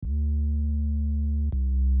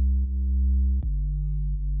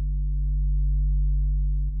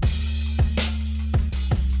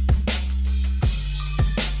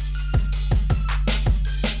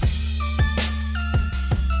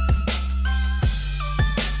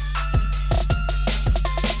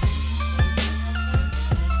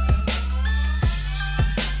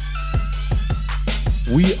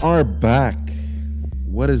We are back.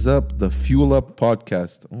 What is up? The Fuel Up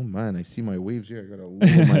podcast. Oh man, I see my waves here. I gotta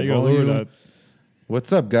lower my volume.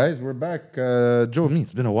 What's up, guys? We're back. Joe, me.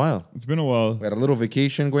 It's been a while. It's been a while. We had a little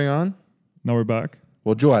vacation going on. Now we're back.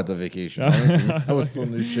 Well, Joe had the vacation. Honestly. I was still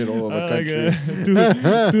new shit all over the country.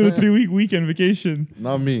 Like 2 to 3 week weekend vacation.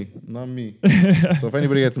 Not me. So if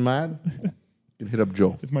anybody gets mad, you can hit up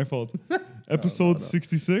Joe. It's my fault. Episode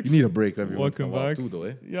 66. You need a break every once in a Welcome while back. too, though,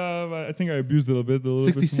 eh? Yeah, I think I abused it a bit.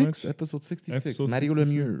 66? Episode 66. Episode Mario 66.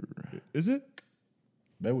 Lemieux. Is it?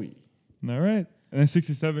 Ben oui. All right. And then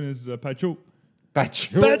 67 is Pacho.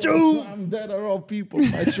 Pacho! I'm dead are all people.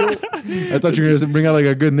 Pacho. I thought you were going to bring out like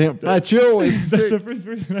a good name. Pacho is That's sick. the first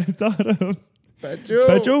person I thought of. Pacho.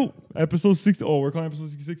 Pacho. Episode 60. Oh, we're calling episode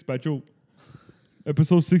 66 Pacho.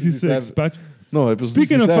 Episode 66. Pacho. No, episode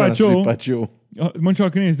Speaking 67 of actually, Pacho. Pacho. Montreal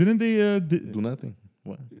Canadiens, didn't they Do nothing.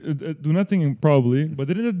 What? do nothing probably, but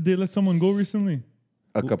didn't they let someone go recently?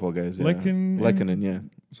 A couple of guys, yeah. Lekkonen, yeah.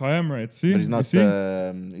 So I am right. See? But he's not, You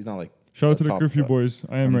see? he's not like... Shout out to the top, curfew boys.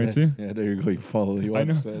 I am right, see? Yeah, there you go. You follow. You I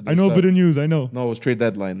watch, know. I know a bit of news. I know. No, it was trade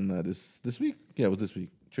deadline this week. Yeah, it was this week.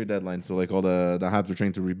 Trade deadline. So like all the Habs are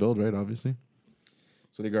trying to rebuild, right? Obviously.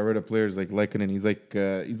 So they got rid of players like Lekkonen. He's like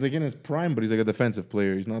in his prime, but he's like a defensive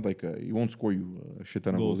player. He's not like he won't score you a shit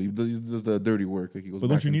ton of goals. He does the dirty work. Like he goes. But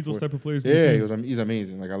back don't you and need those forth. type of players? Yeah, he's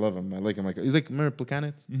amazing. Like I love him. I like him. Like he's like remember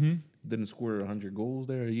Plekanec? Mm-hmm. Didn't score 100 goals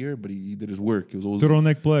there a year, but he did his work. He was always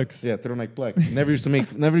Turtleneck Plex. yeah, Turtleneck Black. never used to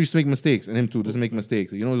make mistakes, and him too doesn't make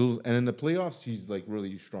mistakes. You know, and in the playoffs, he's like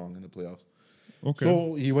really strong in the playoffs. Okay.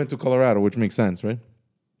 So he went to Colorado, which makes sense, right?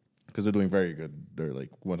 Because they're doing very good. They're like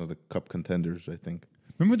one of the cup contenders, I think.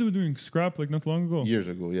 Remember they were doing scrap like not long ago? Years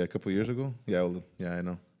ago, yeah, a couple of years ago. Yeah, yeah, I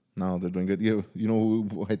know. Now they're doing good. Yeah, you know,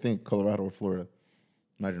 who, I think Colorado or Florida.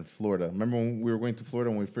 Imagine Florida. Remember when we were going to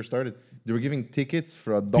Florida when we first started? They were giving tickets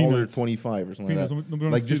for $1.25 or something Peanuts. like that. Nobody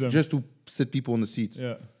Like wants to see them. just to sit people in the seats. Yeah.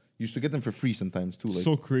 You used to get them for free sometimes too. Like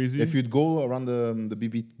So crazy. if you'd go around the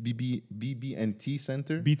BB&T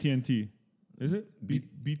Center. BTNT. Is it?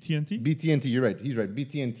 BTNT? BTNT, you're right. He's right.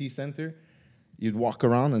 BTNT Center. You'd walk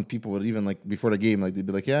around and people would even like before the game, like they'd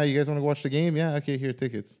be like, "Yeah, you guys want to watch the game? Yeah, okay, here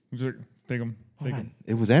tickets." Just like, take them. Oh, man,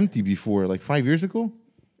 it was empty before, like 5 years ago.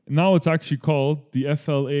 Now it's actually called the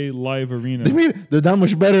FLA Live Arena. They're that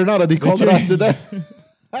much better now that they called it after that.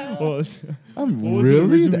 Well, I'm What was it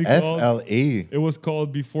really the originally called? FLA. it was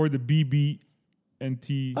called before the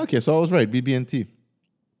BB&T. Okay, so I was right. BB&T.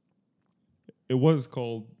 It was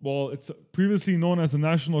called, well, it's previously known as the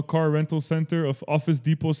National Car Rental Center of Office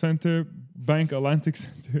Depot Center, Bank Atlantic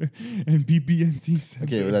Center, and BB&T Center.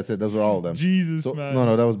 Okay, well, that's it. Those are all of them. Jesus, So, man.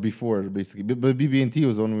 no, that was before basically. But BB&T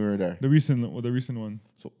was when we were there. The recent one.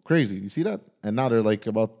 So crazy. You see that? And now they're like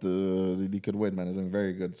about they could win, man. They're doing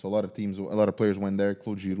very good. So a lot of players went there.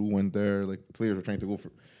 Claude Giroux went there. Like players were trying to go for.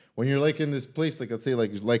 When you're like in this place, like let's say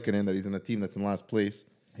like he's Lekkonen that he's in a team that's in last place.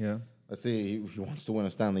 Yeah. Let's say he wants to win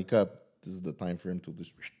a Stanley Cup. This is the time for him to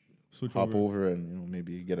just Switch hop over and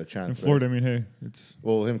maybe get a chance. In Florida, I mean, hey, it's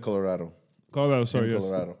Colorado. Colorado. Sorry, Him, yes.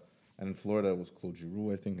 Colorado. And in Florida it was Claude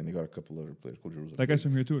Giroux, I think, and they got a couple other players. Claude Giroux's That guy's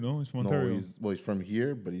from here too, no? He's from Ontario. he's from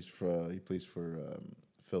here, but he plays for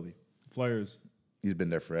Philly. Flyers. He's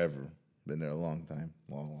been there forever. Been there a long time.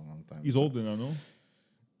 Long time. He's older now, no?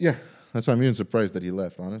 Yeah, that's why I'm even surprised that he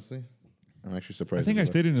left, honestly. I'm actually surprised. I think I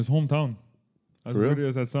stayed in his hometown. As For real? weird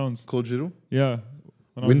as that sounds. Claude Giroux? Yeah.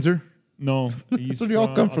 When I was- Windsor? No. He's So they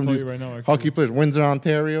all come from I'll tell these you right now, actually. hockey players. Windsor,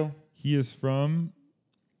 Ontario. He is from...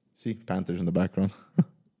 See, Panthers in the background.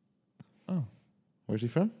 Oh. Where's he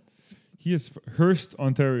from? He is Hearst,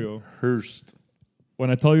 Ontario. Hearst.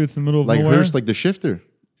 When I tell you it's in the middle of Like nowhere... Hearst, like the shifter.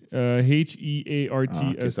 Heartst. Okay,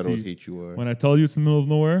 I thought it was H-U-R. When I tell you it's in the middle of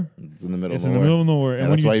nowhere, It's in the middle it's of in the nowhere. middle of nowhere. And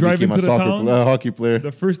when that's why you he drive became into a the town, hockey player.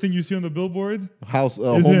 the first thing you see on the billboard, House, is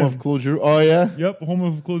home him. of Claude Giroux. Oh, yeah? yep, home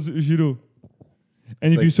of Claude Giroux.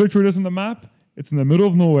 And if like- you search for this on the map, it's in the middle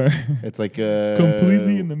of nowhere. It's like...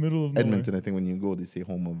 Completely in the middle of nowhere. Edmonton, I think when you go, they say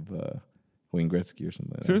home of Wayne Gretzky or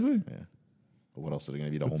something like Seriously? that. Yeah. But what else are they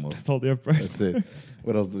going to be the home of? That's all they have, right? That's it.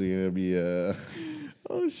 What else are they going to be?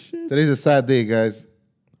 Oh, shit. Today's a sad day, guys.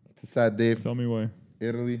 It's a sad day. Tell me why.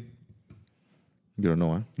 Italy. You don't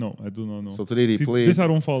know, huh? No, I do not know. So today they See, played. This I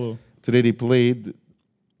don't follow. Today they played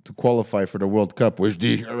to qualify for the World Cup, which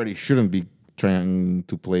they already shouldn't be trying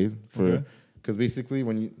to play for. Okay. Because basically,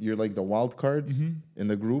 when you're like the wild cards in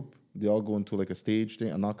the group, they all go into like a stage,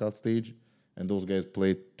 a knockout stage, and those guys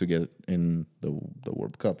play to get in the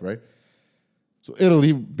World Cup, right? So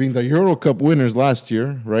Italy, being the Euro Cup winners last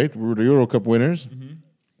year, right? We were the Euro Cup winners.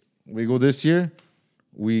 We go this year.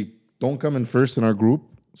 We don't come in first in our group,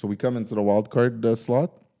 so we come into the wild card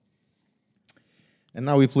slot. And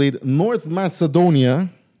now we played North Macedonia.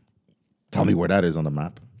 Tell me where that is on the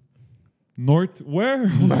map. North where?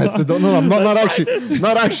 Macedonia. No, I'm not actually.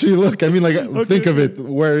 Not actually. Look, I mean, like, think of it.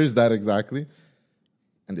 Where is that exactly?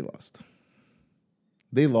 And they lost.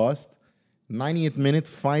 They lost. 90th minute,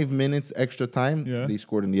 5 minutes extra time. Yeah. They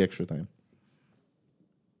scored in the extra time.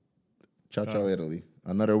 Ciao, Italy.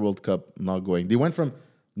 Another World Cup not going. They went from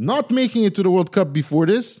not making it to the World Cup before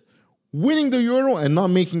this, winning the Euro, and not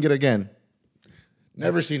making it again.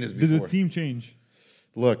 Never seen this before. Did the team change?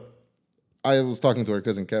 Look, I was talking to our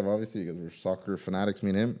cousin Kev, obviously, because we're soccer fanatics, me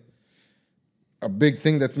and him. A big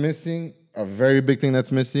thing that's missing, a very big thing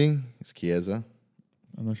that's missing, is Chiesa.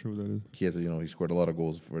 I'm not sure what that is. Chiesa, he scored a lot of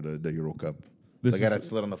goals for the Euro Cup. This the guy is- that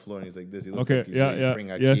slid on the floor and he's like this. He looks Okay, like he's yeah.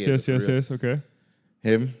 bringing out Yes, Chiesa for real. yes. Okay.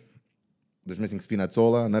 Him. There's missing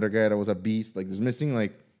Spinazzola, another guy that was a beast. Like, there's missing,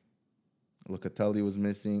 like, Locatelli was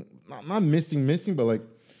missing. Not missing, but, like,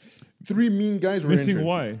 3 mean guys were Missing injured.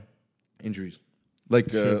 why? Injuries. Like,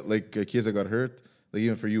 Chiesa got hurt. Like,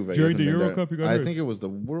 even for Juve. he During hasn't the been Euro there. Cup, he got I hurt? think it was the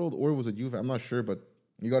World or was it Juve? I'm not sure, but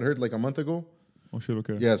he got hurt, like, a month ago. Oh shit.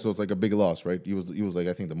 Okay. Yeah, so it's, like, a big loss, right? He was like,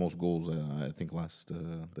 I think, the most goals, I think, last,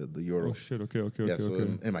 the Euro. Oh shit. Okay. Yeah, so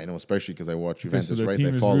him I know, especially because I watch Okay, Juventus, so the right? team I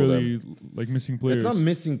is follow really them. like missing players. It's not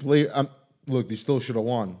missing player. Look, they still should have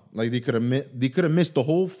won. Like, they could have missed the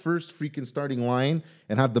whole first freaking starting line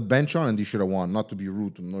and have the bench on, and they should have won. Not to be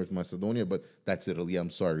rude to North Macedonia, but that's Italy. I'm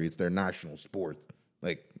sorry, it's their national sport.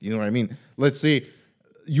 Like, you know what I mean? Let's say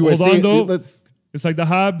USA. Hold on, though. Let's It's like the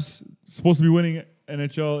Habs supposed to be winning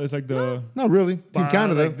NHL. It's like the not really Team Bah,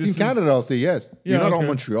 Canada. like, this Team Canada, I'll say yes. Yeah, You're not all okay.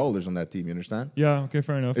 Montrealers on that team. You understand? yeah. Okay,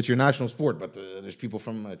 fair enough. It's your national sport, but there's people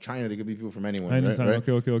from China. There could be people from anyone. I understand. Right?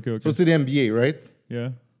 Okay. So it's the NBA, right? Yeah.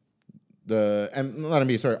 Not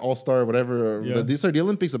NBA, sorry, All Star, whatever. Yeah. The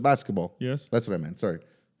Olympics of basketball. Yes. That's what I meant. Sorry,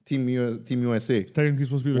 Team USA. Technically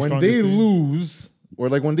supposed to be the When strongest they team. lose, or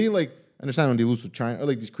like when they I understand when they lose to China, or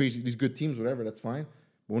like these good teams, whatever. That's fine.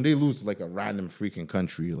 But when they lose to like a random freaking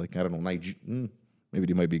country, like I don't know, maybe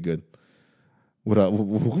they might be good. What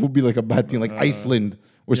would be like a bad team, like Iceland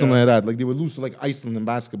or something like that? Like they would lose to like Iceland in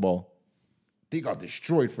basketball. They got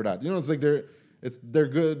destroyed for that. You know, it's like they're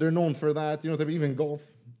good. They're known for that. You know, even golf.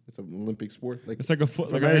 It's an Olympic sport. Like It's like an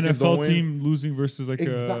Americans don't NFL win. team losing versus like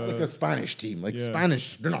Exactly, like a Spanish team. Like yeah.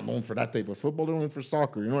 Spanish, they're not known for that type of football. They're known for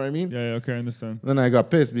soccer. You know what I mean? Yeah. Okay, I understand. Then I got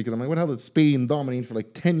pissed because I'm like, what the hell did Spain dominate for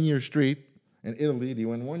like 10 years straight? And Italy, they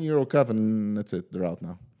won 1 Euro Cup and that's it. They're out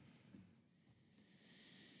now.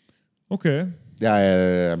 Okay.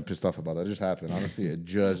 Yeah, I'm pissed off about that. It just happened. Honestly, it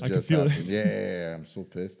just can feel happened. Yeah, I'm so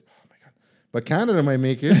pissed. Oh my God. But Canada might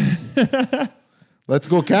make it. Let's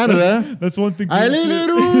go, Canada. That's one thing. Allez les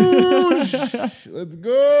Rouges! Let's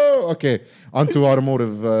go. Okay, on to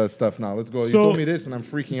automotive stuff now. Let's go. You So, told me this and I'm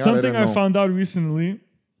freaking out. Something I I don't know. found out recently.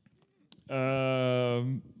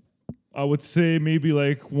 I would say maybe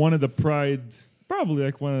like one of the pride, probably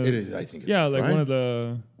like one of It is, I think. yeah, like right? one of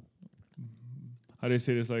the how do I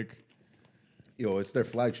say this? Like It's their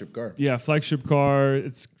flagship car. yeah, flagship car.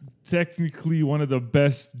 It's technically one of the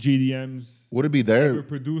best JDMs Would it be ever their?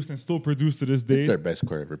 produced and still produced to this It's day. their best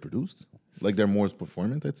car ever produced. Like their most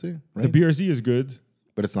performant, I'd say. The Right? BRZ is good.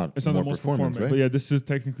 But it's not. It's not more the most performant, performant, right? but yeah, this is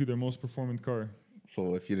technically their most performant car.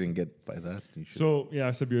 So if you didn't get by that, you should. So yeah,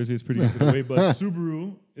 I said BRZ is pretty easy to way, but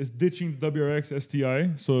Subaru is ditching the WRX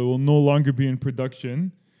STI, so it will no longer be in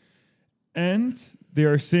production. And they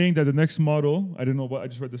are saying that the next model, I don't know what I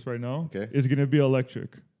just read this right now, Okay. is gonna be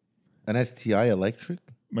electric. An STI electric?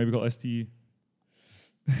 Might be called STE.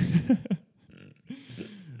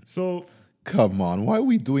 So Come on, why are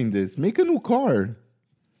we doing this? Make a new car.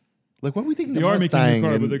 Like, why are we taking They the are making a new Mustang?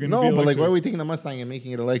 car, and- but they're gonna no, be but like, why electric. are we taking the Mustang and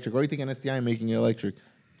making it electric? Why are we taking an STI and making it electric?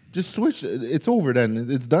 Just switch. It's over then.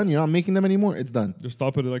 It's done. You're not making them anymore. It's done. just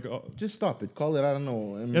stop it like Just stop it. Call it, I don't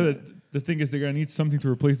know. yeah. The thing is, they're gonna need something to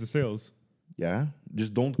replace the sales. Yeah.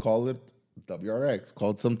 Just don't call it WRX. Call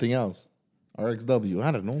it something else. RXW.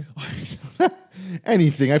 I don't know.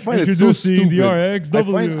 Anything. I find it so Introducing stupid. the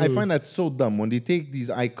RXW. I find that so dumb when they take these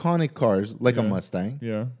iconic cars like a Yeah. Mustang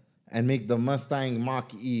Yeah. and make the Mustang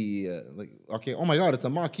Mach-E like, okay, oh my God, it's a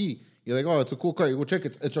Mach-E. You're like, oh, it's a cool car. You go check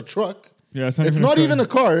it. It's a truck. Yeah. It's It's even not car. even a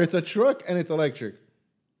car. It's a truck and it's electric.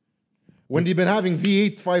 When they've been having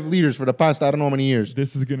V8 5 liters for the past, I don't know how many years.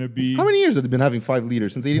 This is gonna be How many years have they been having 5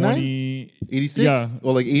 liters? Since 89? 20, 86? Yeah.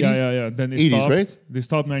 Or like 80s? Yeah. Then they 80s, stopped. right? They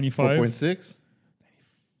stopped 95. 4.6?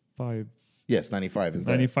 5. Yes, 95 is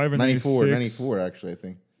 95 that. and 94, 96. 94 actually, I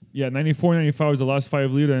think. Yeah, 94, 95 was the last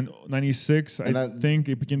 5 liter, and 96, And I that- think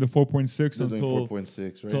it became the 4.6 They're doing until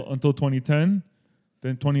 4.6, right? until 2010.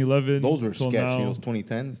 Then 2011. Those were till sketchy. now. Those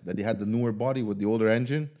 2010s that they had the newer body with the older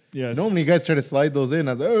engine. Yes. Normally, guys try to slide those in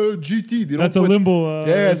as GT. They That's don't a put, limbo.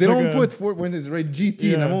 Yeah, they like don't put when it's right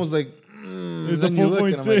GT, and I'm always like, It's a then you look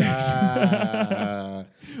and I'm like, 4.6.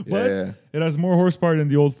 But yeah. it has more horsepower than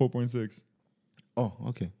the old 4.6. Oh,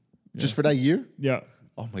 okay. Just for that year? Yeah.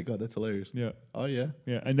 Oh my god, that's hilarious. Yeah. Oh yeah.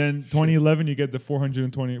 Yeah. And then 2011, you get the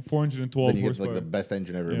 412 Then you get horsepower. like the best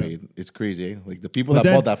engine ever Yeah. made. It's crazy. Eh? Like the people But that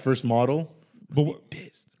then- bought that first model, But must be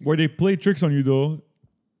pissed. where they play tricks on you though,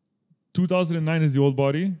 2009 is the old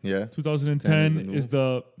body. Yeah. 2010 is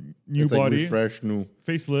the new It's body. like refresh, new.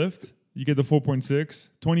 Facelift. You get the 4.6.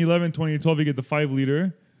 2011, 2012, you get the 5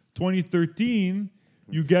 liter. 2013,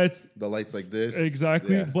 you get The lights like this.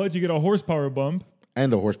 exactly, Yeah. but you get a horsepower bump.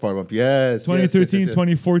 And the horsepower bump. Yes. 2013, yes.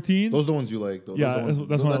 2014. Those are the ones you like. Those Yeah, are the ones,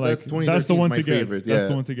 that's what I like. 2013 That's the is one my to get. favorite. That's yeah.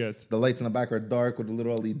 the one to get. The lights in the back are dark with the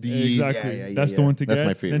little LEDs. Exactly. Yeah, That's the one to get. That's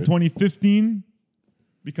my favorite. Then 2015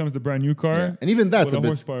 becomes the brand new car. Yeah. And even that's with a a bit.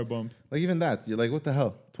 horsepower bump. Like even that, you're like, what the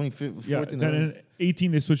hell? 2014. Yeah. Then in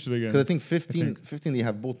 18 they switched it Because I again. think 15 they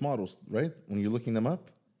have both models, right? When you're looking them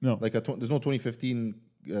up, No. like there's no 2015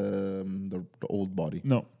 the old body.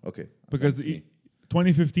 No. Okay. Because That's the me.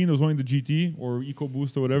 2015 was only the GT or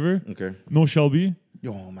EcoBoost or whatever. Okay. No Shelby.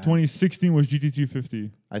 Yo man. 2016 was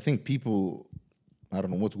GT350. I think people, I don't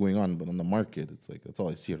know what's going on, but on the market, it's like that's all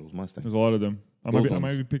I see are those Mustangs. There's a lot of them. I Those might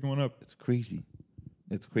ones. be picking one up. It's crazy.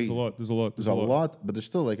 It's There's crazy. a lot. There's a lot. There's a lot, but there's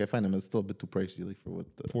still like I find them it's still a bit too pricey, like for what.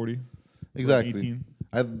 40. Exactly. 18.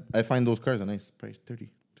 I find those cars a nice price,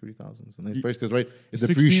 30,000. It's a nice You- price because right, it's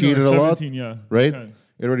 16 or depreciated a lot, 17, yeah. right? Okay.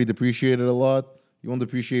 It already depreciated a lot. You won't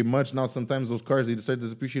depreciate much now. Sometimes those cars they start to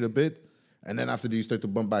depreciate a bit, and then after that you start to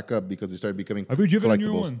bump back up because they start becoming Have you driven a new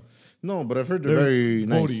collectibles. one? No, but I've heard they're They're very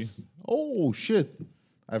nice. boaty. Oh shit!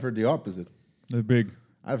 I've heard the opposite. They're big.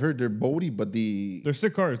 I've heard they're boaty, but They're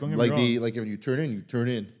sick cars. Don't get me wrong. like if you turn in, you turn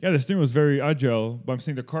in. Yeah, the steering was very agile, but I'm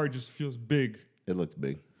saying the car just feels big It looks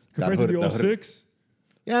big. compared to the 06.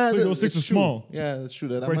 Yeah, the that- 06 it's is true. small. Yeah, that's true.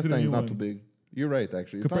 That Compared to the Mustang's new not one. too big. You're right,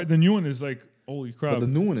 actually. It's Compared not, the new one is like holy crap. but the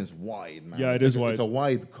new one is wide, man. Yeah, it's it is like wide. It's a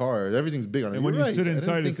wide car. Everything's big on it. and when You're you right. sit I didn't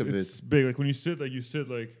inside, think it's of it. big. Like when you sit, you're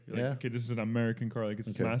like, Yeah. okay, this is an American car. Like it's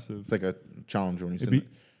Okay. massive. It's like a Challenger when you sit. It'd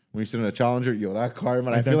When you sit in a Challenger, yo, that car,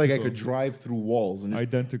 man. I feel like I Identical. could drive through walls and just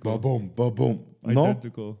Identical. boom, boom. No.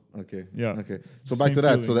 Identical. Okay. Yeah. Okay. So back Same to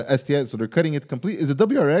that. So feeling. the STI. So they're cutting it complete. Is it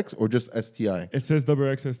WRX or just STI? It says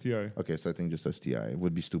WRX STI. Okay, so I think just STI. It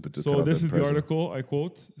would be stupid to cut So out this is the Impreza. article, I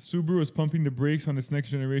quote, Subaru is pumping the brakes on its next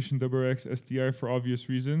generation WRX STI for obvious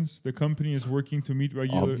reasons. The company is working to meet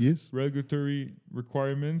Obvious? regulatory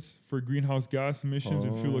requirements for greenhouse gas emissions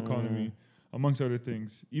and fuel Oh. economy, amongst other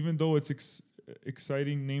things. Even though its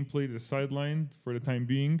exciting nameplate is sidelined for the time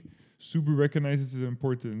being, Subaru recognizes its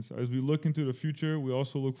importance. As we look into the future, we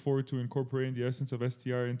also look forward to incorporating the essence of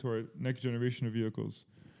STI into our next generation of vehicles.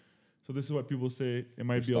 So this is what people say it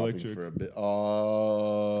might be Stopping electric. for a bit.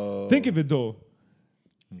 Oh. Think of it though.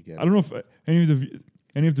 I I don't know if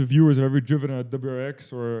any of the viewers have ever driven a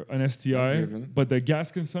WRX or an STI, driven. but the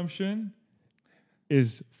gas consumption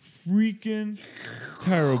is freaking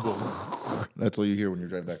terrible. That's all you hear when you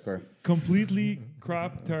drive that car. Completely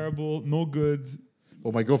crap, terrible, no good.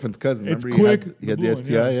 Well, my girlfri's cousin, It's remember quick, he the had blue the one,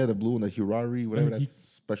 STI, yeah. yeah, the blue one, the Hurari, whatever And that he-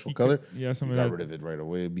 special he color. Yeah, He something got like rid that. of it right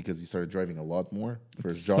away because he started driving a lot more for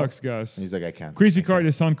his job. Sucks gas. And he's like, I can't. Crazy I car, can't.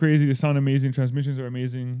 they sound crazy, they sound amazing, transmissions are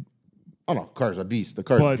amazing. Oh no, car's a beast. The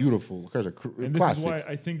car's But- beautiful. The cars are And this classic. is why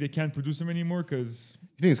I think they can't produce them anymore, because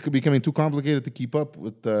You think it's becoming too complicated to keep up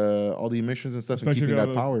with all the emissions and stuff and especially if keeping you that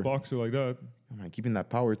have power? a boxer like that, Oh, man, keeping that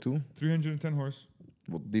power too. 310 horse.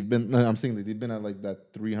 Well, they've been. No, I'm saying that they've been at like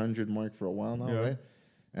that 300 mark for a while now, Yeah. right?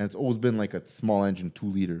 And it's always been like a small engine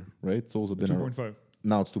 2-liter, right? It's always been 2.5.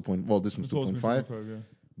 now it's 2. Well, this one's It's always been 2.5, 2.5, yeah.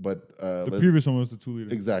 but The previous one was the 2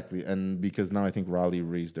 liter. exactly, and because now I think Raleigh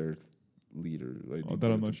raised their liter, right? Oh, that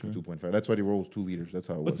I'm not sure. 2.5. That's why they were always 2 liters. That's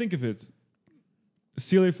how it But was. think of it.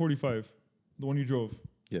 CLA 45, the one you drove,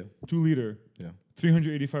 Yeah, 2 liter, yeah.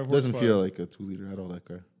 385 horsepower. Doesn't feel like a 2-liter at all. That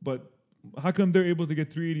car. But how come they're able to get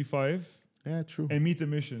 385 Yeah, true. and meet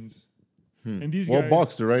emissions? Hmm. And these Well, guys,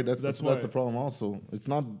 Boxster, right? That's that's the why. problem. Also, it's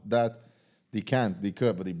not that they can't. They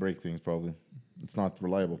could, but they break things probably. It's not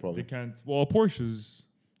reliable they probably. can't. Well, a Porsche is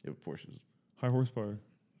Yeah, Porsches high horsepower.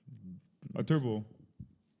 A turbo.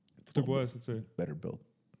 Turbo S, let's say. better built.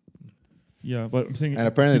 Yeah, but I'm saying. And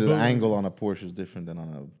apparently, the the building- angle on a Porsche is different than on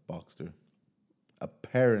a Boxster.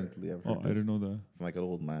 Apparently, I've heard Oh, I this. didn't know that. From like an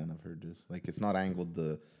old man, I've heard this. Like it's not angled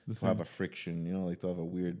The to have same. a friction, you know, like to have a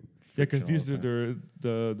weird. Yeah, because friction these all the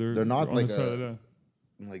time. they're not on like the side a- of that.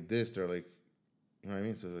 like this. They're like, you know what I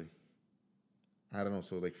mean? So like, I don't know.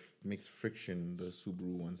 So like makes friction the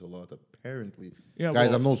Subaru ones a lot. Apparently, Yeah, guys,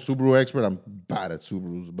 well- I'm no Subaru expert. I'm bad at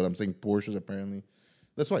Subarus, but I'm saying Porsches apparently.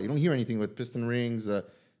 That's why you don't hear anything with piston rings,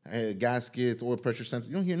 gaskets, oil pressure sensor.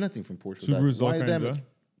 You don't hear nothing from Porsche. With Subarus that. all Why kinds, them? huh? It's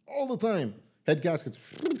all the time. Head gaskets.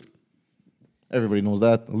 Everybody knows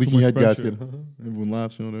that. Leaking much head pressure. gasket. Everyone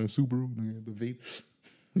laughs. You know the Subaru, the vape.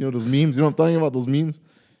 You know those memes. You know what I'm talking about? Those memes.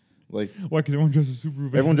 Like Why? Because everyone drives a Subaru.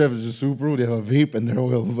 everyone drives a Subaru. They have a vape and their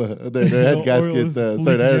oil, their head oil gasket. is Sorry,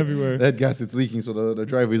 leaking everywhere. the head gasket's leaking, so the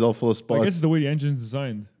driveway is all full of I spots. guess it's the way the engine's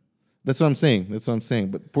designed. That's what I'm saying.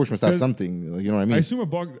 But Porsche must have 'Cause something. Like, you know what I mean? I assume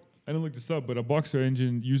I don't look this up, but a boxer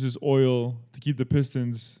engine uses oil to keep the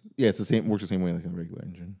pistons. Yeah, it's the same. Works the same way like a regular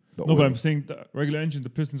engine. The No, but oil. I'm saying the regular engine, the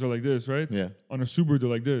pistons are like this, right? Yeah. On a Subaru, they're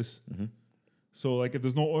like this. Mm-hmm. So, like, if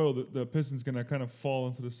there's no oil, the piston's gonna kind of fall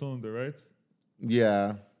into the cylinder, right?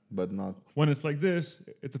 Yeah, but not When it's like this,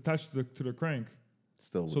 it's attached to the crank.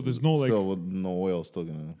 still. So there's no, like- still with no oil. Still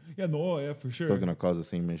Yeah, no oil, yeah, for sure. gonna cause the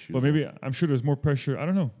same issue. But maybe I'm sure there's more pressure. I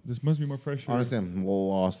don't know. There must be more pressure. Honestly, I'm well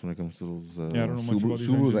lost when it comes to those Yeah, I don't know much about these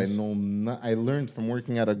Subarus. I engines. know. I learned from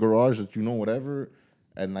working at a garage that you know whatever,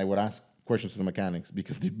 and I would ask questions to the mechanics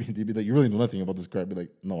because they'd be like, "You really know nothing about this car." I'd be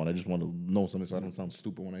like, "No," and I just want to know something so I don't sound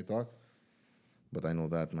stupid when I talk. But I know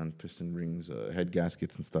that, man. Piston rings, head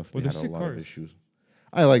gaskets, and stuff. But They they're had a sick lot of cars. issues.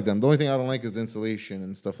 I like them. The only thing I don't like is the insulation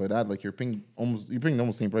and stuff like that. Like you're paying almost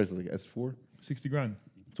the same price as like S4. 60 grand.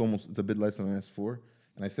 It's a bit less than an S4.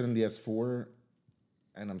 And I sit in the S4,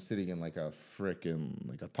 and I'm sitting in like a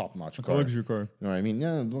top notch Like car. a luxury car. You know what I mean?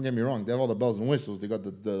 Yeah, don't get me wrong. They have all the bells and whistles. They got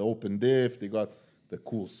the open diff. They got the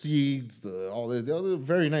cool seats. All this. They have a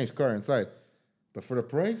very nice car inside. But for the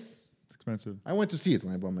price, It's expensive. I went to see it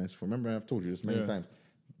when I bought my S4. Remember, I've told you this many Yeah. times.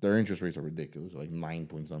 Their interest rates are ridiculous. Like 9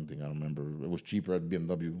 point something. I don't remember. It was cheaper at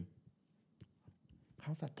BMW.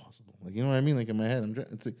 How's that possible? Like, you know what I mean? Like in my head,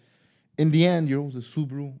 it's like, in the end, you're always a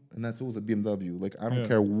Subaru, and that's always a BMW. Like I don't Yeah.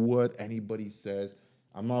 care what anybody says.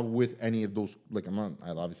 I'm not with any of those. Like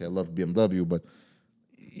obviously I love BMW, but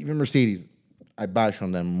even Mercedes, I bash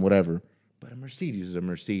on them, whatever. But a Mercedes is a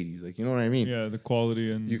Mercedes. Like you know what I mean? Yeah, the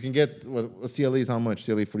quality and You can get a CLA is how much?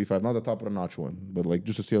 CLA 45, not the top of the notch one, but like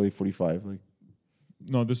just a CLA 45, like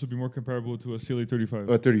no, this would be more comparable to a CLA 35.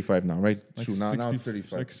 35 now, right? Like True. Now 60 it's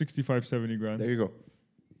 35. Like 65, 70 grand. There you go.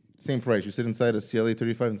 Same price. You sit inside a CLA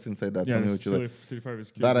 35 and sit inside that. Yeah, Tell me the what you CLA like. 35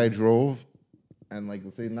 is cute. That I drove, and like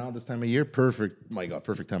let's say now this time of year, perfect. My God,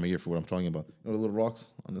 perfect time of year for what I'm talking about. You know the little rocks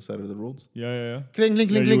on the side of the roads. Yeah. Clink, clink, Yeah, clink, you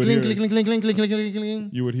clink, would clink, hear clink, clink, clink, clink, clink, clink,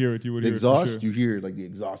 clink. You would hear it. The For exhaust, sure. you hear like the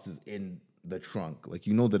exhaust is in the trunk. Like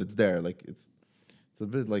you know that it's there. Like it's a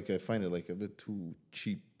bit like I find it like a bit too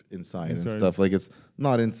cheap inside and stuff. Like it's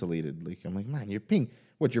not insulated. Like I'm like, man, you're paying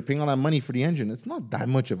all that money for the engine. It's not that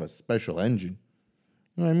much of a special engine.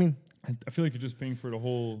 You know what I mean? I feel like you're just paying for the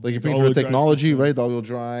whole. Like you're paying for all-wheel the drive technology, system. right? The all-wheel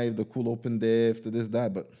drive, the cool open diff, the this,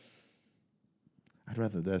 that. But I'd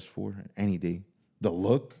rather the S4 any day. The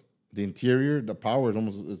look, the interior, the power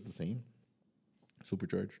is the same.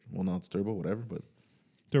 Supercharged. Well, now it's turbo, whatever. But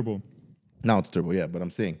Turbo. now it's turbo, yeah. But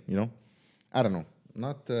I'm saying, I don't know.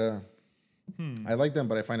 Not. I like them,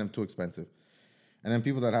 but I find them too expensive. And then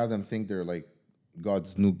people that have them think they're like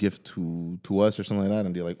God's new gift to us or something like that,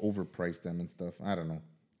 and they like overprice them and stuff. I don't know.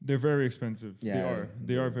 They're very expensive. Yeah.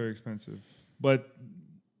 They are very expensive. But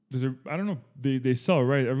I don't know. They sell,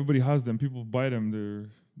 right? Everybody has them. People buy them.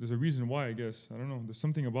 There's a reason why, I guess. I don't know. There's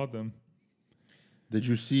something about them. Did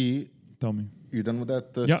you see? Tell me. You done with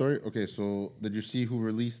that Yeah. story? Okay, so did you see who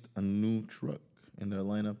released a new truck in their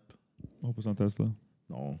lineup? I hope it's not Tesla.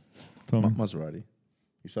 No, Tell me. Maserati.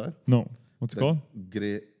 You saw it? No. What's it called?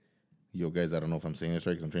 Yo, guys, I don't know if I'm saying this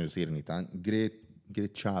right because I'm trying to say it in Italian.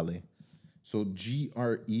 Grecale. So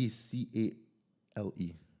Grecale.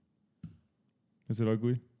 Is it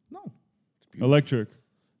ugly? No. It's beautiful. Electric.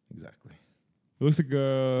 Exactly. It looks like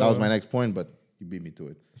That was my next point, but you beat me to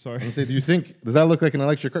it. Sorry. I'm gonna say, does that look like an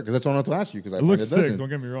electric car? Because that's what I want to ask you. Because It looks it sick. doesn't. Don't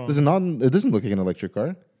get me wrong. It doesn't look like an electric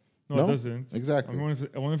car. No, it doesn't. Exactly. I wonder if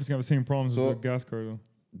it's gonna have the same problems So- as the gas car though.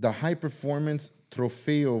 The high performance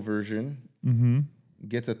Trofeo version Mm-hmm.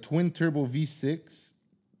 gets a twin turbo V6,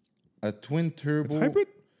 a twin turbo, It's hybrid?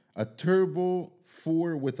 a turbo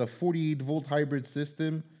 4 with a 48 volt hybrid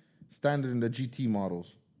system, standard in the GT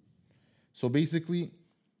models. So basically,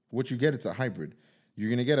 what you get, it's a hybrid. You're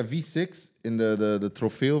gonna get a V6 in the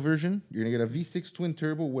Trofeo version. You're gonna get a V6 twin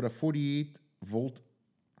turbo with a 48 volt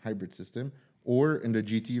hybrid system, or in the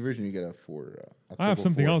GT version, you get a I have turbo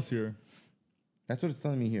something 4. else here. That's what it's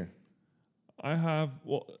telling me here. I have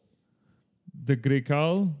the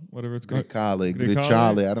Grecal, whatever it's called.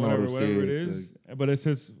 Grecale, I don't know how to say whatever it. it is. But it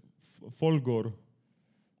says Folgor.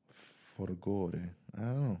 Forgore. I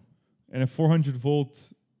don't know. and a 400-volt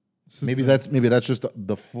system. Maybe that's just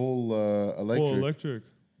the full electric. Full electric.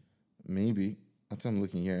 Maybe that's what I'm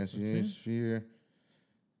looking here. SUV Sphere.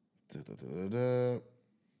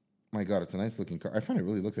 My God, it's a nice looking car. I find it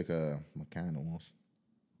really looks like a Macan almost.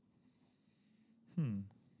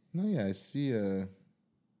 No, yeah, I see.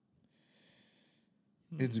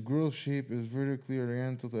 Its grille shape is vertically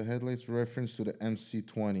oriented. The headlights reference to the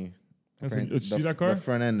MC20. You see that car? The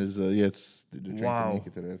front end is they're trying Wow. to make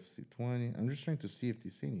it to the FC20. I'm just trying to see if they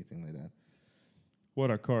say anything like that.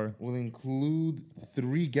 What a car. Will include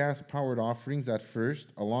 3 gas-powered offerings at first,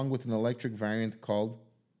 along with an electric variant called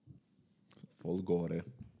Folgore.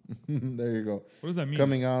 There you go. What does that mean?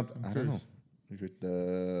 Coming out, I don't know.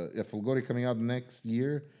 Folgore coming out next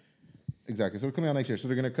year. Exactly. So coming out next year. So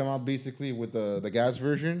they're gonna come out basically with the gas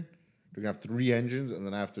version. They're gonna have 3 engines, and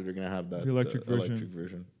then after they're gonna have that The electric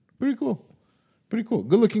version. Pretty cool. Pretty cool.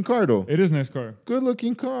 Good looking car though. It is a nice car. Good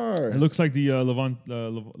looking car. It looks like the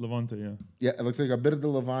Levante, yeah. Yeah, it looks like a bit of the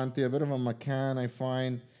Levante, a bit of a Macan, I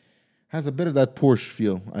find. Has a bit of that Porsche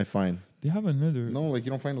feel, I find. They have another. No, like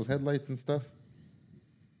you don't find those headlights and stuff?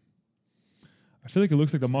 I feel like it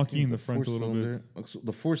looks like the Mach-E in the front a little bit. So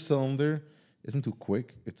the 4-cylinder isn't too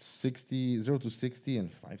quick. It's 0 to 60 in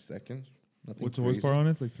 5 seconds. Nothing What's the crazy. horsepower on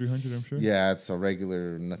it? Like 300, I'm sure? Yeah, it's a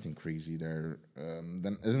regular, nothing crazy there.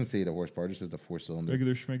 Then it doesn't say the horsepower, it just says the 4-cylinder.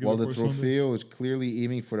 Regular While the four-cylinder. Trofeo is clearly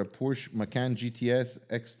aiming for the Porsche Macan GTS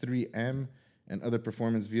X3M and other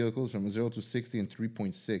performance vehicles from 0 to 60 in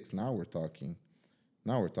 3.6. Now we're talking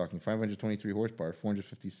 523 horsepower,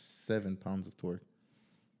 457 pounds of torque.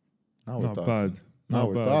 Now we're Not talking. bad. Now Not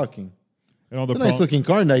we're bad. talking. And all the It's a nice looking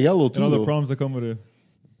car in that yellow too. and all the though. problems that come with it.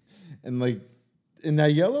 And like in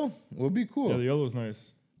that yellow would be cool. Yeah, the yellow is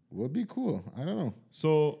nice. Would be cool. I don't know.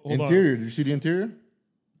 So, hold Interior. Did you see the interior?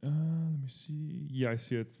 on. Let me see. Yeah, I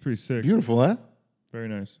see it. It's pretty sick. Beautiful, huh? Very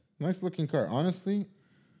nice. Nice looking car. Honestly,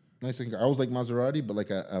 nice looking car. I was like Maserati, but like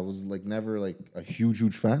I was like never like a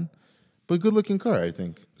huge fan. But good looking car, I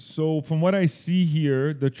think. So, from what I see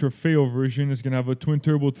here, the Trofeo version is going to have a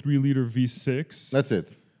twin-turbo 3-liter V6. That's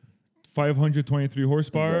it. 523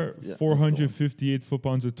 horsepower, Exactly. Yeah, 458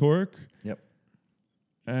 foot-pounds of torque. Yep.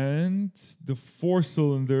 And the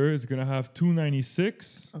 4-cylinder is going to have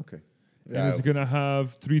 296. Okay. And it's going to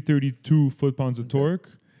have 332 foot-pounds of torque.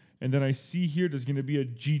 And then I see here there's going to be a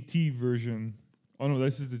GT version. Oh, no,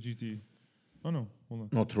 this is the GT. Oh, no, hold on.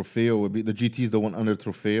 No, Trofeo would be the GT is the one under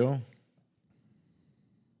Trofeo.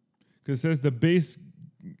 Because it says the base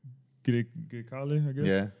Grecale, I guess.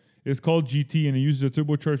 Yeah. It's called GT, and it uses a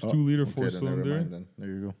turbocharged 2-liter Okay, then never 4-cylinder. mind then. There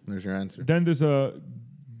you go. There's your answer. Then there's a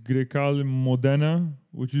Grecale Modena,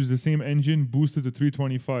 which uses the same engine, boosted to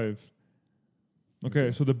 325.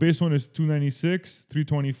 Okay, so the base one is 296,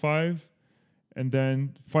 325, and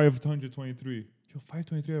then 523. Yo,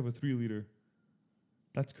 523 have a 3-liter.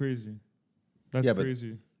 That's crazy. That's Yeah, but-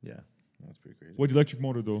 crazy. Yeah, that's pretty crazy. What electric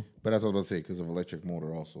motor though? But that's what I was about to say because of electric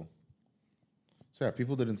motor also. So yeah,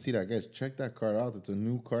 people didn't see that, guys. Check that car out. It's a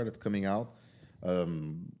new car that's coming out.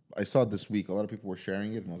 I saw it this week. A lot of people were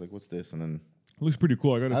sharing it, and I was like, "What's this?" And then It looks pretty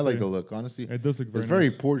cool. I gotta I say. like the look. Honestly, It does look very it's very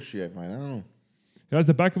nice. Porsche. I find. I don't know. It has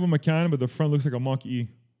the back of a Macan, but the front looks like a Mach-E.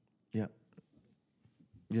 Yeah.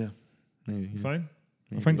 Yeah. Maybe. You Yeah. find? I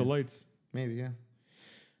Maybe, find the yeah. lights. Maybe. Yeah.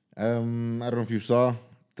 I don't know if you saw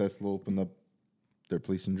Tesla opened up their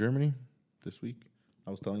place in Germany this week. I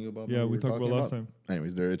was telling you about. Yeah, we were talked about talking last time.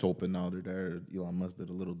 Anyways, it's open now. They're there. Elon Musk did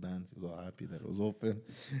a little dance. He was all happy that it was open.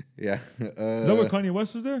 Yeah. Is that where Kanye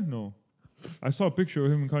West was there? No. I saw a picture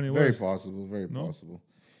of him and Kanye Very West. possible. Very No? possible.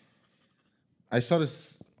 I saw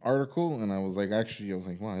this article and I was like,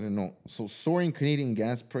 wow, I didn't know. So soaring Canadian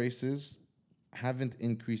gas prices haven't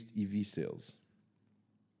increased EV sales.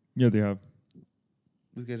 Yeah, they have.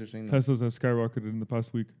 These guys are saying that Tesla's has skyrocketed in the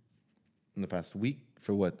past week. in the past week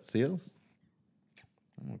for what? Sales?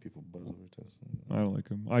 I don't know why people buzz over Tesla. I don't like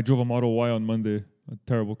him. I drove a Model Y on Monday. A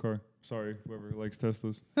terrible car. Sorry, whoever likes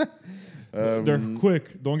Teslas. They're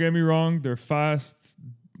quick. Don't get me wrong. They're fast.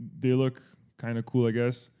 They look kind of cool, I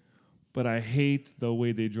guess. But I hate the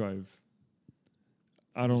way they drive.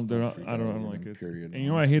 I don't. They're not. I don't like it. Period. And you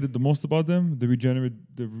know what I hated the most about them? The regenerate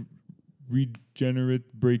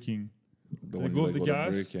braking. The They one go you with the go to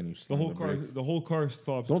gas, brake and you The slam whole the car. brakes. The whole car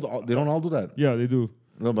stops. They don't all do that. Yeah, they do.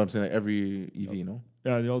 No, but I'm saying like every EV, no?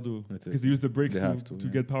 Yeah, they all do. That's it. Because they use the brakes They to, have to, yeah.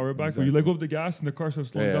 get power back. But Exactly. you let go of the gas and the car starts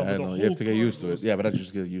slowing Yeah, down. I But the know. whole You have to get car used to it. goes- Yeah, but I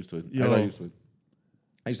just get used to it. I Yo. got used to it.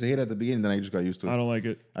 I used to hate it at the beginning, then I just got used to it. I don't like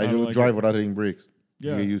it. I don't do like drive it. without hitting brakes.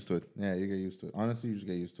 Yeah. You get used to it. Yeah, you get used to it. Honestly, you just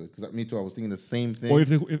get used to it. Because me too, I was thinking the same thing. Or if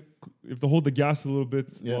they hold the gas a little bit,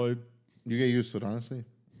 Yeah. well, You get used to it, honestly.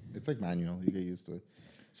 It's like manual. You get used to it.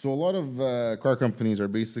 So a lot of car companies are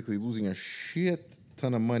basically losing a shit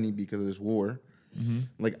ton of money because of this war.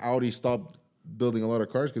 Like Audi stopped building a lot of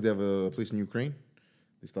cars because they have a place in Ukraine.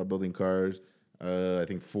 They stopped building cars. I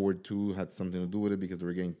think Ford too had something to do with it because they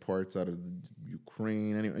were getting parts out of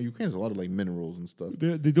Ukraine. Anyway, Ukraine has a lot of like minerals and stuff.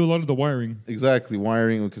 They do a lot of the wiring. Exactly,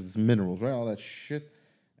 wiring because it's minerals, right? All that shit.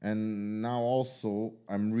 And now also,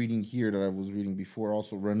 I'm reading here that I was reading before.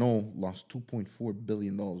 Also, Renault lost $2.4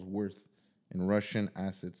 billion worth in Russian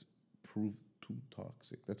assets proved too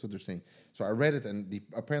toxic. That's what they're saying. So I read it, and they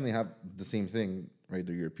apparently have the same thing, right?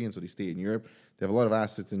 They're European, so they stay in Europe. They have a lot of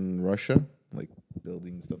assets in Russia, like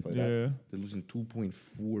buildings, stuff like that. Yeah. They're losing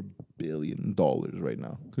 $2.4 billion right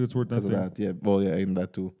now. Because it's worth Because nothing. of that, yeah. Well, yeah, and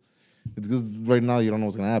that too. It's because right now you don't know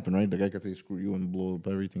what's going to happen, right? The guy could say screw you and blow up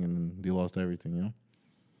everything, and then they lost everything, you know?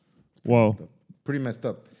 Wow. Pretty messed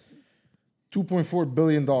up. $2.4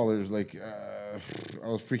 billion. Like, I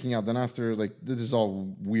was freaking out. Then after, like, this is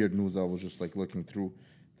all weird news. I was just like looking through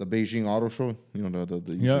the Beijing Auto Show. You know, the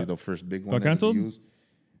usually the first big one Got canceled?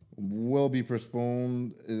 will be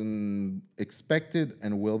postponed. Expected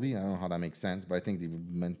and will be. I don't know how that makes sense, but I think they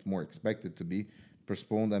meant more expected to be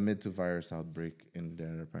postponed amid to virus outbreak in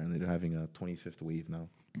there. Apparently, they're having a 25th wave now.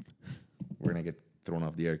 We're gonna get thrown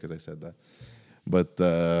off the air because I said that. But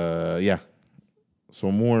yeah,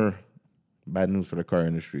 so more bad news for the car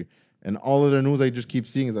industry. And all of the news I just keep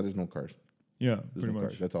seeing is that there's no cars. Yeah, There's pretty no much.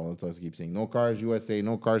 cars. That's all I keep seeing. No cars USA,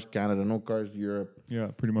 no cars Canada, no cars Europe. Yeah,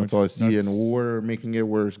 pretty much. That's all I see. And war making it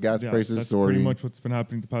worse. Gas prices. That's Sorry. pretty much what's been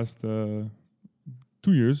happening the past 2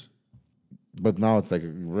 years. But now it's like,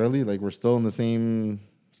 really? Like we're still in the same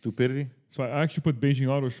stupidity? So I actually put Beijing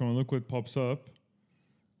Auto Show and look what pops up.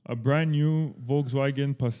 A brand new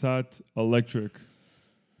Volkswagen Passat electric.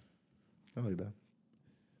 I like that.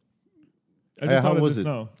 I just How thought of was this it?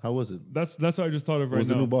 now. How was it? That's what I just thought of It right was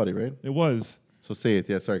now. a new body, right? It was. So say it.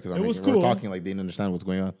 Yeah, sorry, because It was we're cool. talking like they didn't understand what's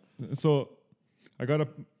going on. So I got a.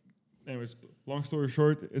 Anyways, long story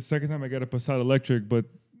short, it's the second time I got a Passat electric, but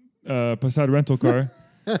Passat rental car.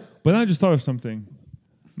 But then I just thought of something.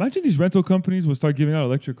 Imagine these rental companies will start giving out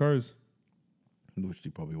electric cars. Which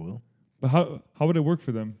they probably will. But how would it work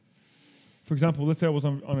for them? For example, let's say I was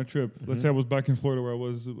on a trip. Let's say I was back in Florida where I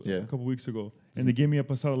was a couple weeks ago, and they gave me a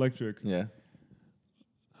Passat electric. Yeah.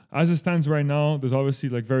 As it stands right now, there's obviously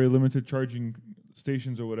like very limited charging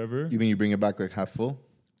stations or whatever. You mean you bring it back like half full?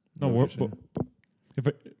 No,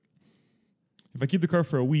 but if I keep the car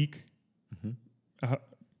for a week,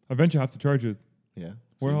 eventually I have to charge it. Yeah.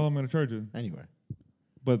 Where the hell am I going to charge it? Anywhere.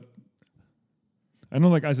 But I know,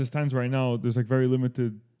 like as it stands right now, there's like very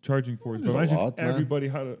limited charging ports. But There's a imagine lot, man. everybody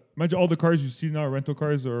had imagine all the cars you see now, rental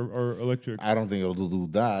cars are electric. I don't think it'll do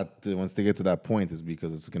that. Once they get to that point, it's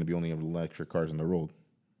because it's going to be only electric cars on the road.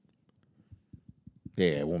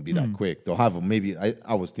 Yeah, it won't be that quick. They'll have maybe.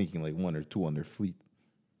 I was thinking like one or two on their fleet.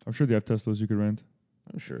 I'm sure they have Teslas you could rent.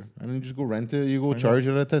 I'm sure. I mean, just go rent it. You go I charge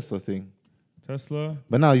it at a Tesla thing. Tesla.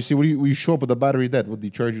 But now you see, when you show up with a battery debt, would they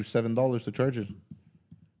charge you $7 to charge it?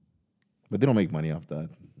 But they don't make money off that,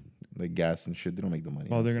 like gas and shit. They don't make the money.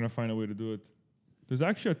 Oh, off they're it. gonna find a way to do it. There's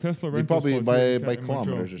actually a Tesla They rental. probably spot by here in kilometers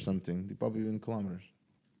Montreal. or something. They probably in kilometers.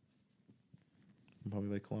 Probably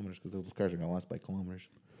by kilometers because those cars are gonna last by kilometers.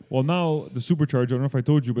 Well, now the supercharger. I don't know if I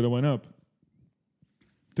told you, but it went up.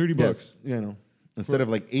 $30. Yes, you know, instead of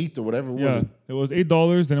like 8 or whatever. What was it? It was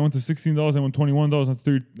 $8. Then it went to $16. Then it went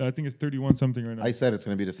 $21. I think it's 31 something right now. I said it's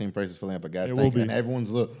gonna be the same price as filling up a gas It tank, will be. and everyone's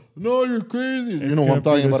like, "No, you're crazy." It's You know what I'm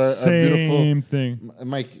gonna be talking the about? Our beautiful same thing.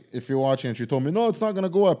 Mike. If you're watching, and she told me, "No, it's not gonna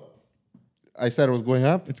go up." I said it was going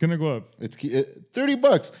up. It's gonna go up. It's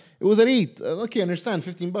 $30. It was at 8. Okay, I understand.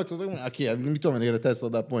 $15. I was like, okay, you told me to get a Tesla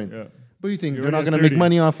at that point. Yeah. But you think You're they're not already going at to make 30.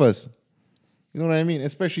 money off us? You know what I mean?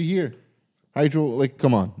 Especially here, hydro. Like,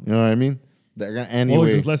 come on. You know what I mean? They're going to Well,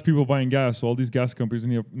 anyway. there's less people buying gas, so all these gas companies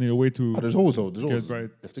need a way to. There's also right. they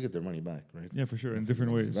have to get their money back, right? Yeah, for sure, in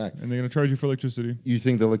different ways, back. and they're gonna charge you for electricity. You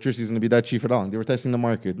think the electricity is going to be that cheap at all? They were testing the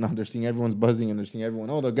market. Now they're seeing everyone's buzzing and they're seeing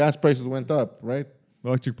everyone. Oh, the gas prices went up, right?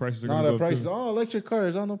 Electric prices are Now gonna the go up prices. too. Oh, electric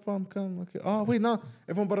cars. Oh, no problem. Come. Okay. Oh, wait, no.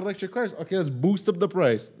 Everyone bought electric cars. Okay, let's boost up the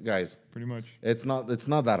price, guys. Pretty much. It's not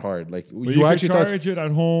that hard. Like But you actually can thought, charge it at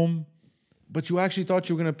home. but you actually thought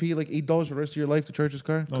you were gonna pay like $8 for the rest of your life to charge this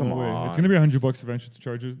car? No, Come no way. on, It's gonna be $100 eventually to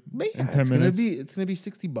charge it But yeah, in 10 it's minutes. gonna be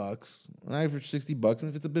 $60, an average $60, and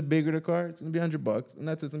if it's a bit bigger the car, it's gonna be $100, and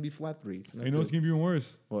that's it's gonna be flat rates. And you know it's gonna be even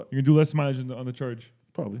worse. What? You're gonna do less mileage on the charge.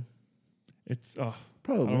 Probably. It's I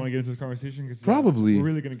Probably. don't want to get into this conversation because Probably. we're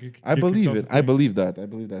really gonna get. I get believe kicked it. off the I thing. believe that. I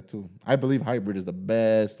believe that too. I believe hybrid is the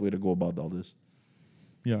best way to go about all this.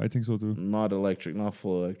 Yeah, I think so too. Not electric, not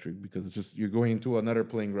full electric, because it's just you're going into another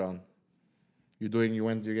playing ground.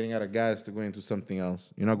 You're getting out of gas to go into something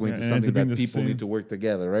else. You're not going to and something it's been that the people same. need to work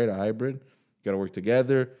together, right? A hybrid, you got to work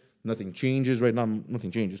together. Nothing changes, right?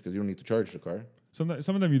 Nothing changes because you don't need to charge the car. Some of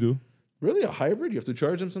them you do. Really, a hybrid? You have to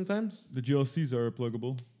charge them sometimes? The GLCs are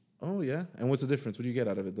pluggable. Oh yeah. And what's the difference? What do you get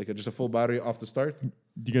out of it? Like just a full battery off the start?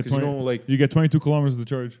 You get 'Cause 20, you get 22 kilometers to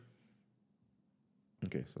charge.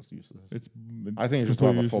 Okay, so it's useless. It's I think just to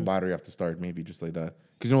have a completely full useless. battery off the start, maybe just like that.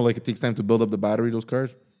 Because like it takes time to build up the battery. Those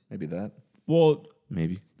cars, maybe that. Well,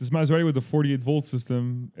 Maybe. this Maserati with the 48 volt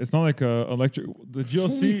system, it's not like a electric. The It's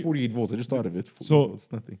only GLC. 48 volts. I just thought of it. 48 So-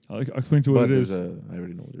 volts, nothing. I'll explain to you what But it there's is. I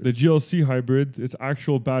already know what it The is. GLC hybrid, it's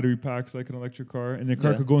actual battery packs like an electric car, and the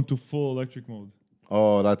car Yeah. could go into full electric mode.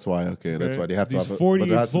 Oh, that's why. Okay, that's Okay. why they have to These have. But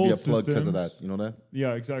there has to be a 48 plug because of systems- that. You know that?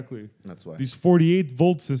 Yeah, exactly. That's why. These 48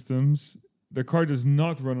 volt systems, the car does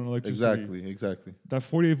not run on electricity. Exactly. That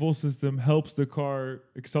 48 volt system helps the car Go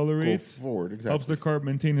accelerate, forward. helps Exactly. the car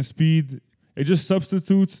maintain a speed. It just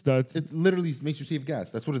substitutes that. It literally makes you save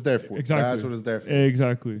gas. That's what it's there for. Exactly. That's what it's there for.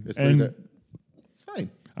 Exactly. It's And literally there. It's fine.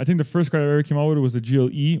 I think the first car that ever came out with it was the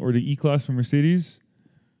GLE or the E-Class from Mercedes.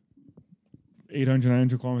 800,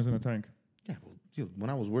 900 kilometers in a tank. Yeah. Well, when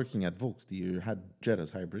I was working at Volks, they had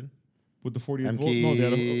Jetta's hybrid. With the 48 volt? No, they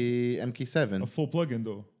had a MK7. full plug-in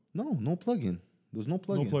though. No plug-in. There's no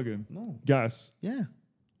plug-in. No plug-in. No. Gas. Yeah.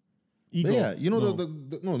 E-Golf. Yeah. You know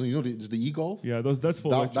No. the e-Golf. Yeah, that's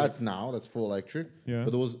full electric. That's full electric. Yeah.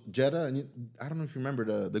 But there was Jetta, and I don't know if you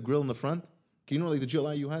remember the grill in the front. Can you know like the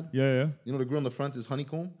GLI you had? Yeah. You know the grill in the front is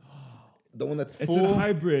honeycomb. The one that's It's full. a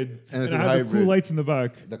hybrid. and it's it a has the hybrid. cool lights in the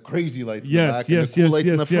back. The crazy lights in Yes, the back yes, and the cool yes,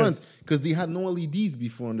 lights in the yes, front yes. because they had no LEDs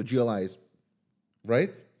before on the GLIs,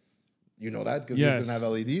 right? You know that because they Yes. didn't have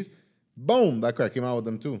LEDs. Boom, that car came out with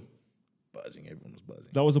them too. Buzzing, everyone was buzzing.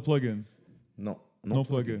 That was a plug-in. No No plug-in.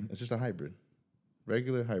 plug-in. It's just a hybrid,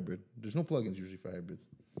 regular hybrid. There's no plugins usually for hybrids.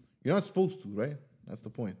 You're not supposed to, right? That's the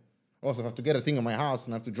point. Also, if I have to get a thing in my house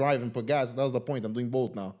and I have to drive and put gas, that was the point. I'm doing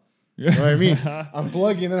both now. You know what I mean? I'm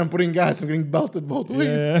plugging and I'm putting gas. I'm getting belted both ways.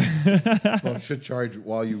 Yeah. No, it should charge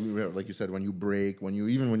while you, like you said, when you brake, when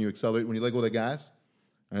you accelerate, when you let go of the gas,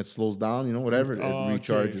 and it slows down, whatever, it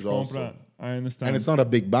recharges also. I understand. And it's not a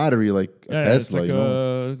big battery like a Yeah, Tesla, it's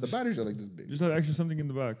like The batteries are like this big. just have extra something in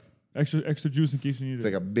the back. Extra juice in case you need It's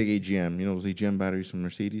it. like a big AGM. You know those AGM batteries from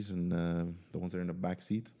Mercedes and the ones that are in the back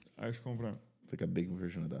seat? Je comprends. It's like a big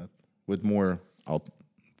version of that with more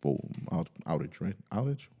outage, right?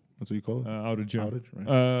 Outage? That's what you call it? Outage, yeah. Outage, right?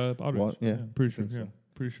 Outage. What? Yeah, Pretty I sure. think Yeah. so.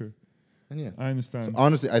 Pretty sure. And yeah. I understand. So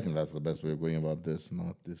honestly, I think that's the best way of going about this,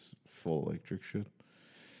 not this full electric shit.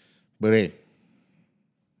 But hey,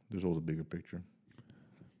 there's always a bigger picture.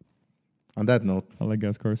 On that note, I like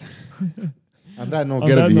gas cars. on that note, On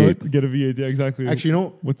get a that V8. note, get a V8. Yeah, exactly.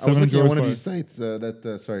 Actually, with I was 700 looking at one of horsepower. these sites I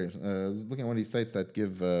was looking at one of these sites that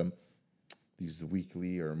give these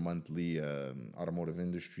weekly or monthly automotive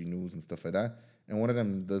industry news and stuff like that. And one of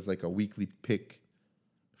them does like a weekly pick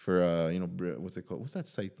for what's it called? What's that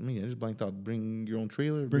site? I just blanked out. Bring your own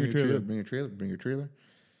trailer. Bring your trailer. Bring your trailer.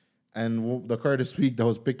 And the car this week that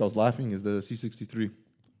was picked, I was laughing, is the C63.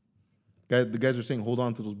 The guys are saying hold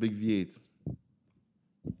on to those big V8s.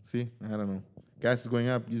 See, I don't know. Gas is going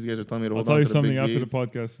up. These guys are telling me to I'll hold tell on you to the something big after the V8s.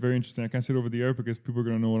 podcast. Very interesting. I can't say it over the air because people are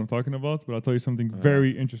going to know what I'm talking about, but I'll tell you something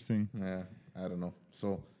very interesting. Yeah, I don't know.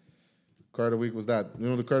 So, car of the week was that. You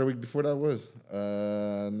know the car of the week before that was?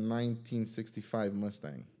 1965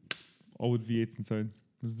 Mustang. All with V8s inside.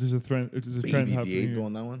 There's a trend. There's a Baby trend V8 happening.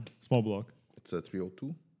 on that one. Small block. It's a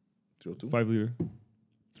 302. 302? 5 liter.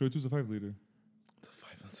 302 is a 5 liter. It's a 5.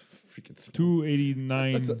 That's a freaking small.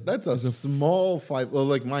 289. That's a small 5. Well,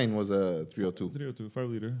 like mine was a 302. 302, 5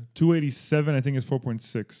 liter. 287, I think, is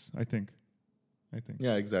 4.6. I think.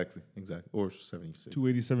 Yeah, exactly. Or 76.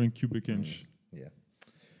 287 cubic inch. Yeah.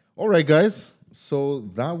 All right, guys. So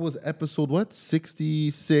that was episode what?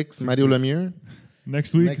 66. Mario Lemieux.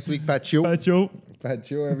 Next week. Next week, Patio. Pacho.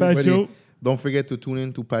 Everybody. Pacho. Don't forget to tune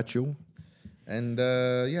in to Patio. And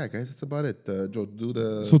yeah, guys, that's about it. Joe, do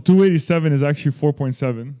the. So 287 is actually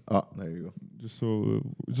 4.7. Oh, there you go. Just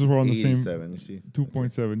we're on the same. 87, you see.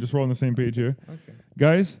 2.7. Just we're on the same page here. Okay.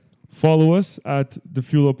 Guys, follow us at the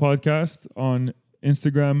Fuel Up Podcast on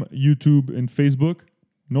Instagram, YouTube, and Facebook.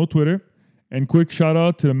 No Twitter. And quick shout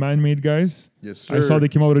out to the Man-Made guys. Yes, sir. I saw they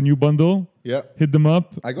came out with a new bundle. Yeah. Hit them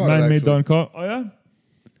up. I got it, manmade.com. Oh, yeah?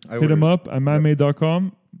 Hit them up at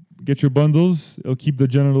manmade.com. Get your bundles. It'll keep the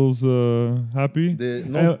genitals happy.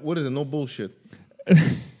 What is it? No bullshit.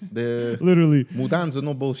 The Literally. Mudans are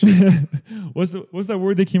no bullshit. What's that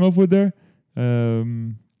word they came up with there?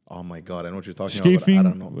 Oh my god, I know what you're talking about. But I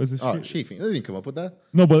don't know. Was it chafing? They didn't come up with that.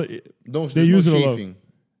 No, but There's they use it a lot. chafing.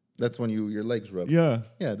 That's when your legs rub. Yeah.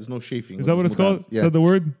 Yeah, there's no chafing. Is that what it's called? Yeah. Is that the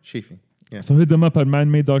word? Chafing. Yeah. So hit them up at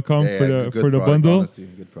manmade.com Yeah, for yeah, the good for the product, bundle. Honestly,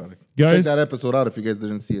 good product. Guys, check that episode out if you guys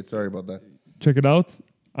didn't see it. Sorry about that. check it out.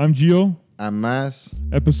 I'm Gio. I'm Mas.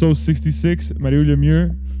 Episode 66. Mario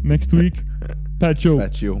Lemieux. Next week. Pacho.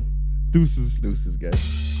 Pacho. Deuces. Deuces,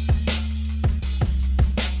 guys.